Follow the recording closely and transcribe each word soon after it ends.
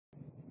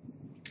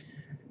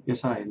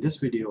Yes, hi. In this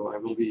video, I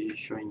will be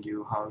showing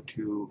you how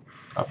to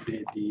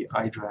update the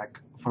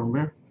iDRAC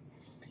firmware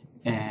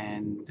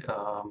and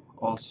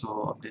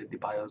also update the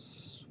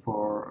BIOS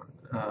for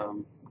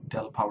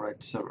Dell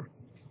PowerEdge server.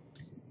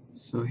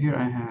 So here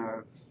I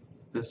have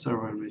the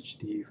server in which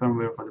the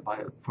firmware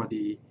for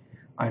the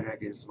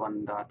iDRAC is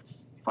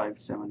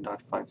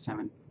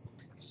 1.57.57.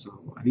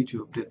 So I need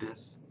to update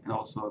this, and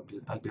also I'll be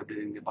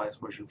updating the BIOS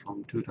version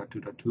from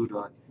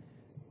 2.2.2.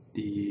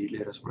 The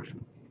latest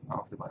version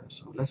of the BIOS.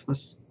 So let's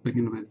first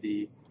begin with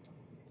the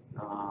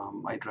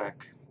iDRAC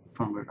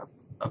firmware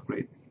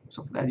upgrade.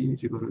 So for that, you need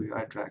to go to your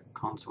iDRAC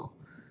console,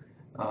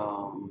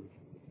 um,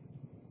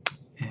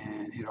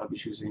 and here I'll be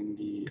choosing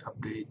the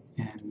update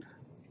and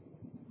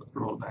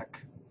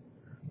rollback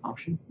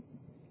option.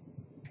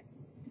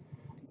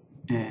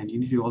 And you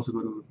need to also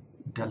go to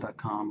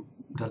dell.com,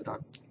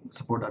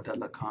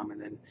 support.dell.com,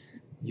 and then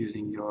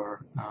using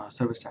your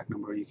service tag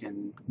number, you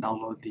can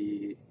download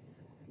the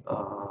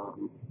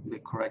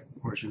correct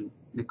version,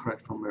 the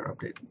correct firmware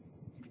update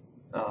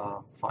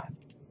file.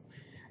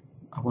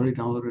 I've already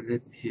downloaded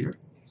it here,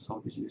 so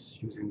I'll be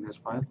just using this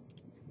file,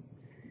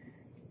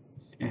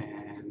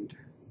 and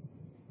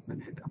then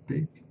hit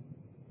update.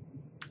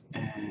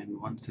 And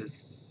once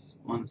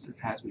it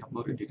has been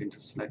uploaded, you can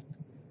just select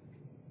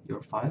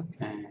your file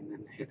and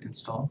then hit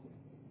install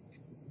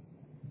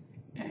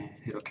and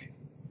hit OK.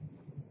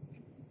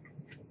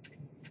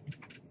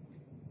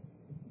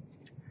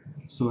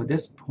 So at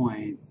this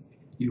point,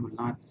 you will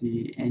not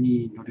see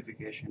any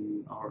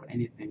notification or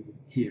anything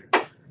here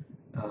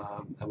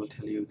that will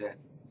tell you that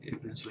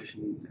if the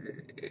installation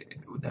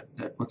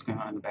that what's going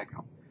on in the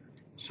background.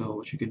 So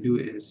what you can do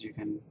is you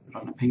can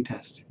run a ping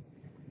test,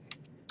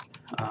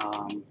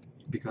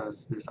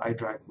 because this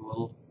iDRAC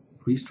will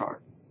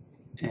restart,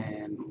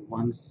 and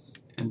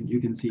you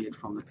can see it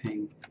from the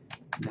ping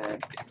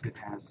that if it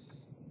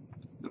has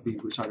been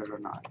restarted or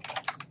not.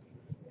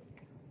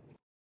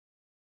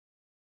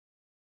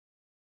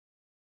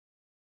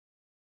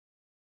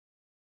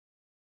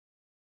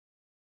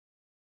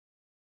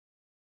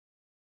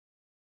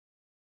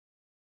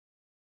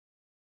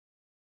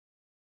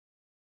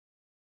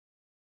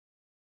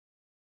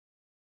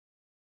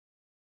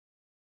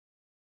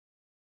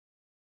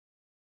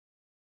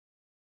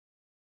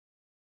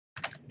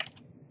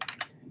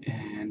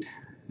 And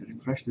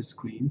refresh the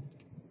screen.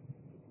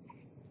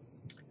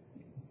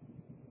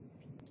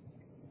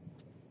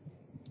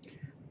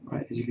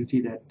 Right, as you can see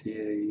that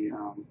the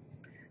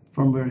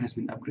firmware has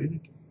been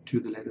upgraded to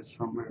the latest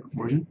firmware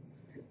version.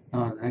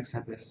 The next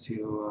step is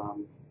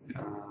to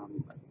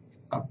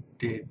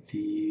update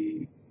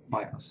the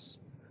BIOS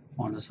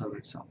on the server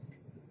itself.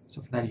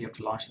 So for that, you have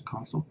to launch the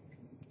console,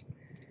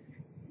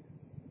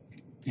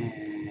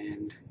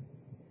 and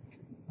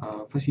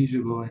first you need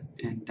to go ahead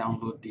and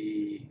download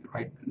the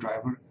right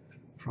driver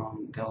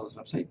from Dell's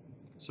website.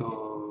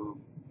 So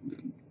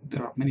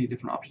there are many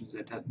different options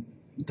that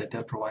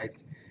Dell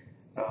provides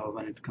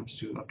when it comes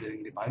to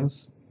updating the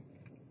BIOS.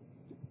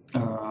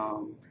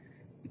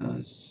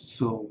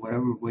 So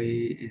whatever way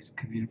is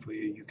convenient for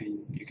you, you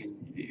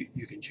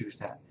can choose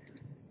that.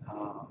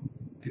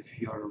 If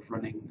you're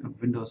running a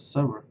Windows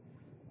server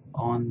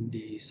on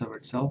the server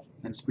itself,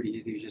 then it's pretty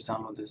easy. You just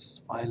download this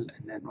file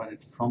and then run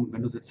it from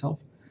Windows itself.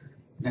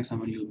 Next time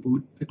when you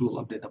boot, it will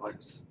update the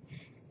BIOS.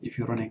 If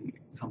you're running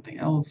something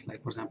else,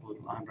 like for example,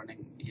 I'm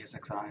running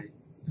ESXi,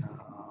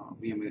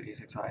 VMware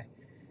ESXi.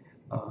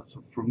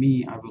 So for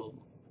me, I will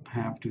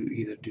have to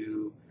either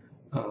do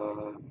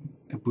a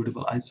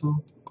bootable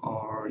ISO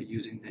or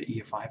using the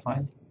EFI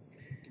file.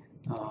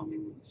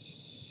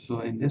 So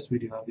in this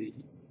video, I'll be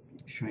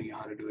showing you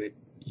how to do it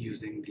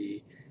using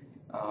the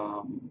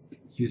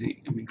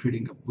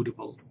creating a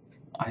bootable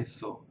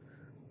ISO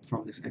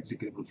from this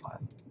executable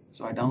file.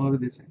 So I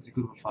downloaded this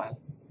executable file,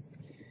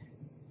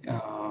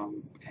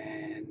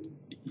 and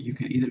you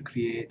can either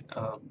create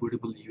a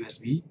bootable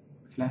USB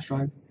flash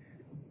drive,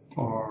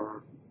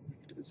 or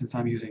since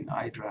I'm using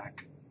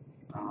iDRAC,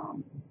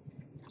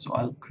 so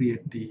I'll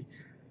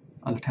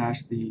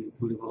attach the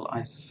bootable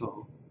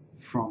ISO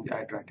from the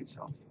iDRAC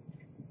itself.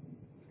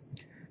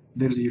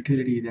 There's a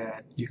utility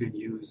that you can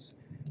use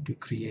to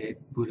create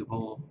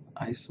bootable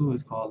ISO.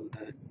 It's called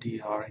the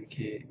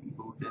DRNK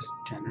boot disk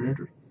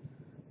generator.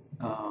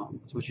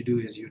 So what you do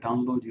is you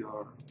download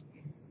your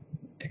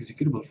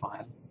executable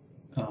file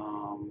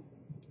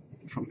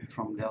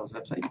from Dell's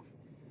website,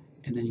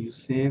 and then you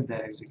save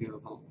that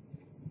executable.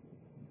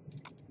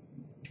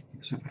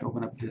 So if I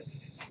open up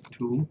this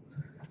tool,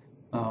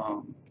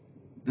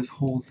 this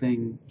whole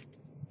thing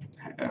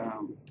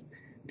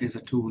is a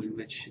tool in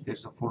which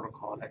there's a folder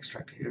called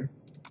extract here.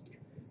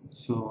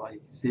 So I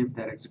saved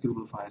that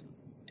executable file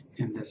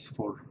in this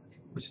folder,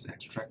 which is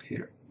extract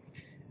here.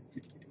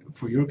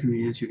 For your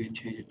convenience, you can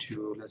change it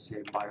to, let's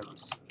say,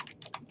 BIOS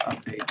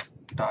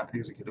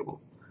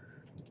update.executable.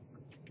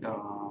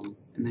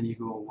 And then you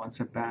go one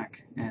step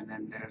back, and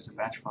then there's a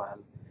batch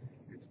file.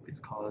 It's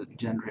called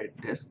generate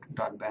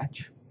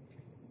disk.batch.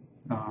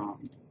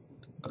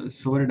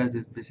 So what it does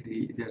is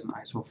basically there's an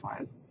ISO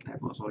file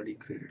that was already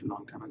created a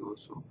long time ago,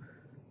 so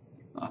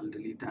I'll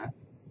delete that.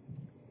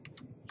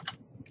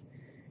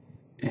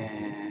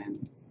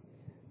 and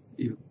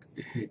you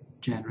hit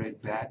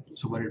generate bat.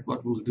 So what it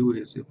will do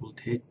is it will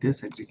take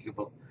this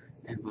executable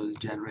and will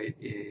generate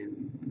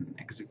an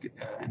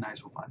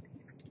ISO file.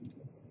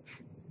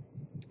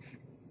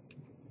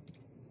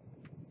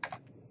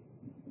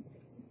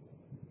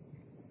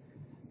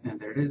 And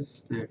there it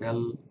is, the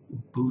Dell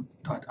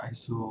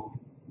boot.iso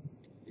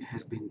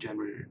has been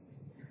generated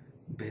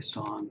based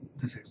on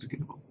this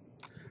executable.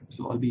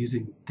 So I'll be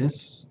using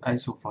this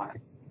ISO file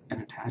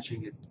and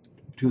attaching it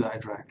to the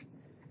iDRAC,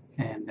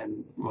 and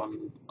then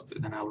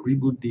I'll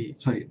reboot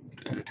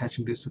and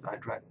attaching this to the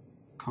iDRAC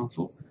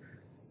console,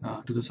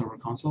 to the server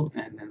console,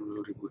 and then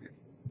we'll reboot it.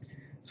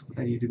 So for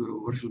that, you need to go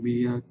to virtual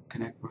media,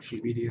 connect virtual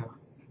media,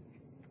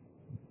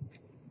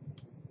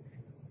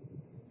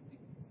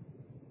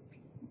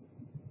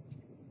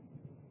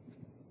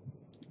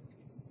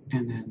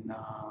 and then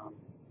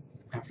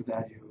after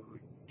that you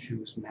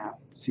choose map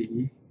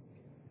CD.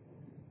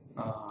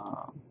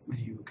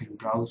 You can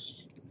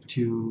browse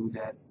to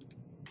that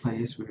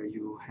place where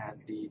you had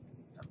the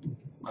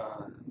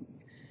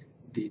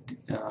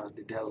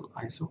Dell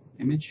ISO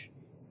image,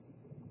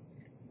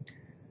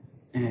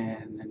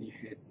 and then you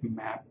hit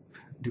map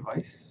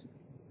device.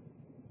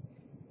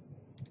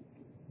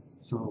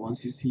 So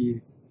once you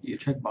see your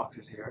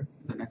checkboxes here,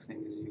 the next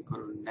thing is you go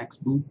to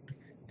next boot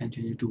and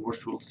change it to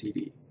virtual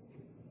CD.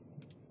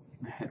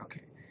 I hit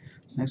OK.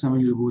 So next time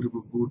we'll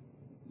boot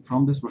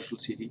from this virtual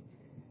CD,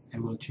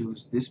 and we'll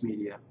choose this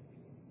media.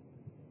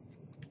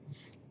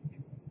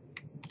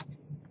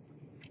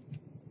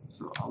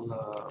 So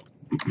I'll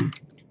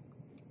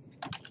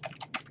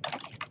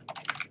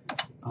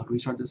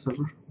restart the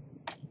server.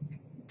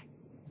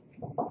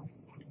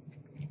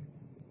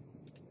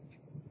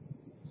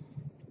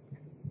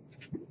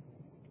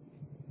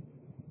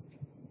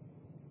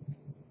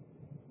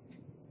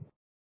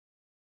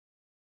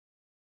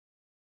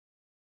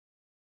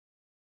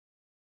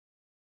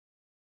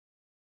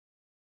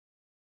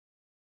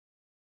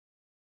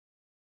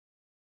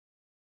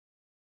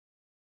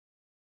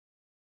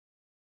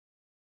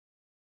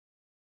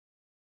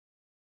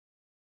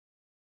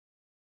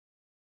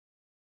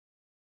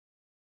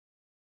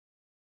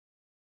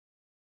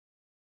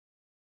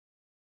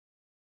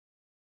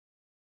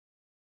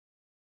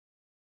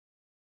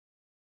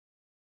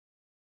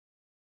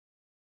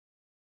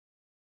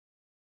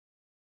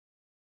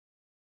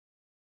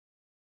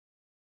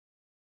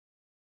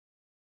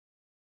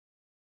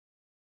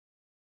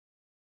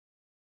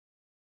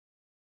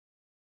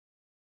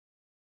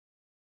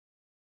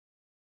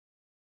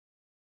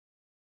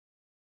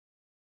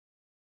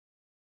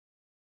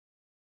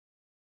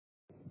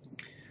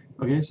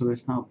 Okay, so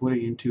it's now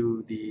putting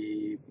into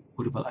the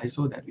bootable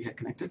ISO that we had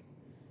connected.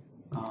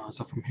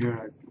 So from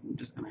here, I'm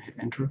just going to hit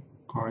enter,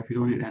 or if you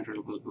don't hit enter,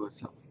 it will do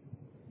itself.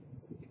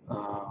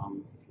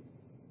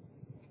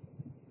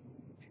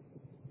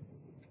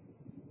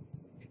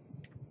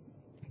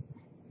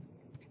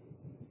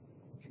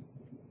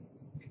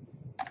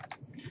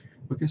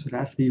 Okay, so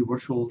that's the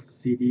virtual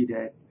CD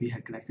that we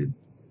had connected.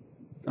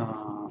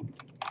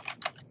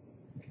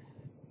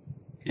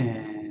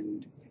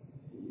 And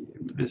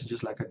this is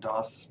just like a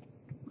DOS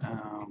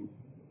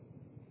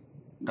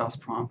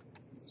prompt.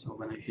 So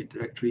when I hit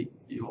directory,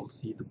 you'll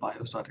see the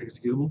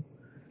BIOS.executable.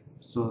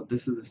 So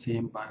this is the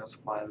same BIOS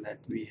file that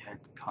we had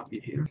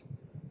copied here.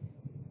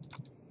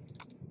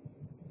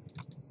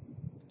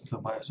 So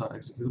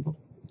BIOS.executable,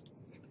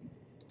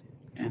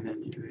 and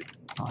then you hit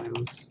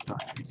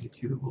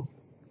BIOS.executable,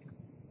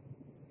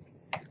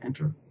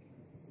 enter.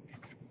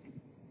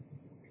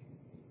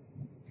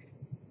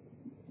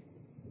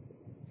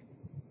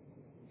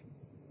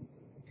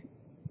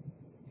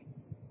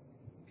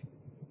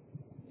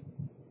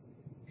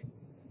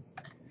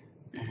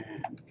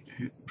 And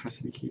hit press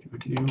any key to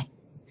continue.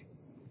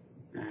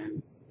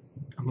 And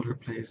I'm going to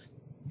replace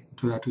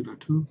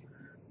 2.2.2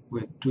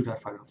 with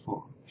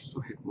 2.5.4. So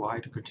hit Y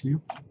to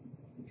continue.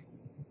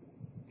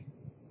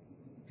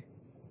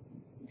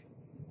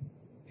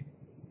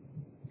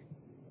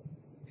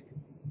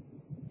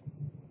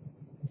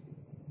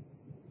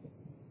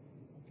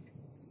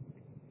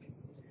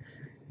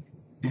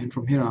 And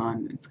from here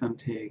on, it's going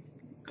to take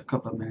a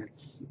couple of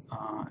minutes.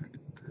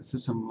 The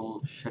system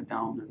will shut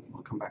down and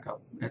will come back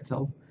up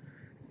itself.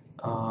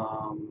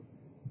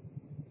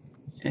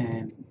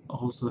 And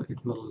also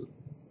it will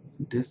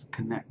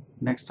disconnect.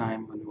 Next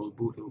time when you will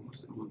boot, it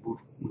will boot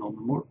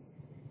normal mode,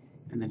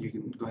 and then you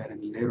can go ahead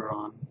and later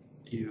on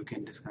you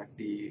can disconnect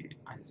the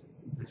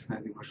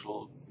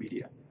virtual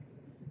media.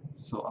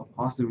 So I'll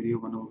pause the video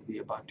when it will be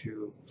about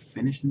to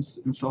finish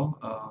install.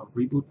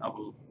 Reboot, I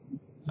will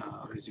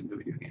resume the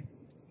video again.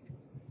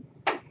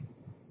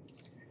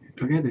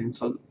 Okay, the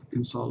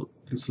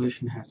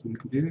installation has been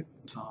completed.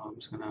 So I'm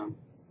just gonna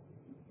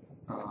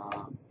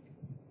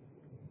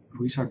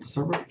restart the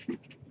server.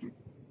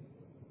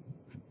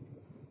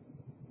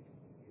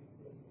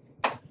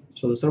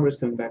 So the server is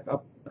coming back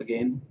up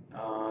again.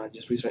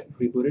 Just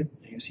rebooted,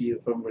 and you see the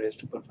firmware is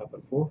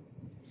 2.5.4.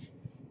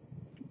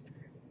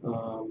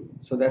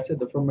 So that's it.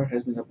 The firmware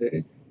has been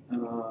updated.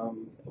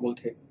 It will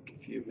take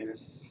few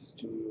minutes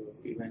to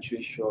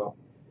eventually show up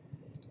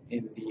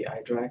in the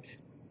iDRAC,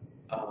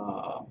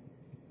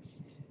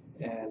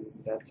 and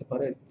that's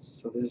about it.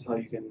 So this is how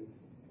you can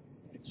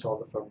install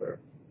the firmware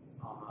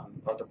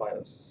or the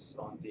BIOS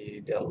on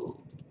the Dell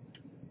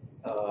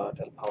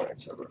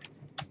PowerEdge server.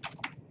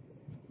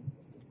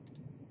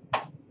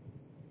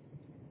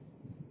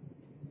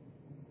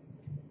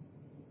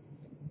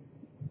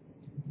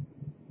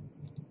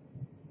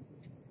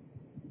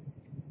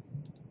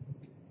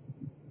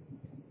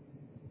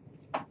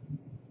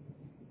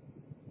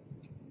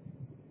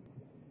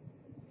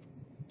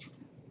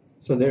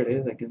 So there it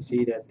is. I can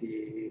see that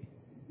the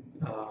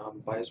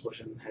BIOS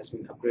version has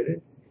been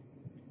upgraded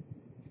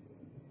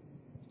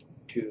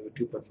to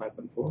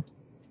 2.5.4,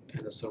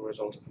 and the server is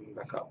also coming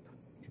back up.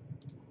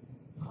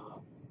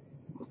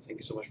 Thank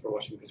you so much for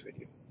watching this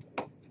video.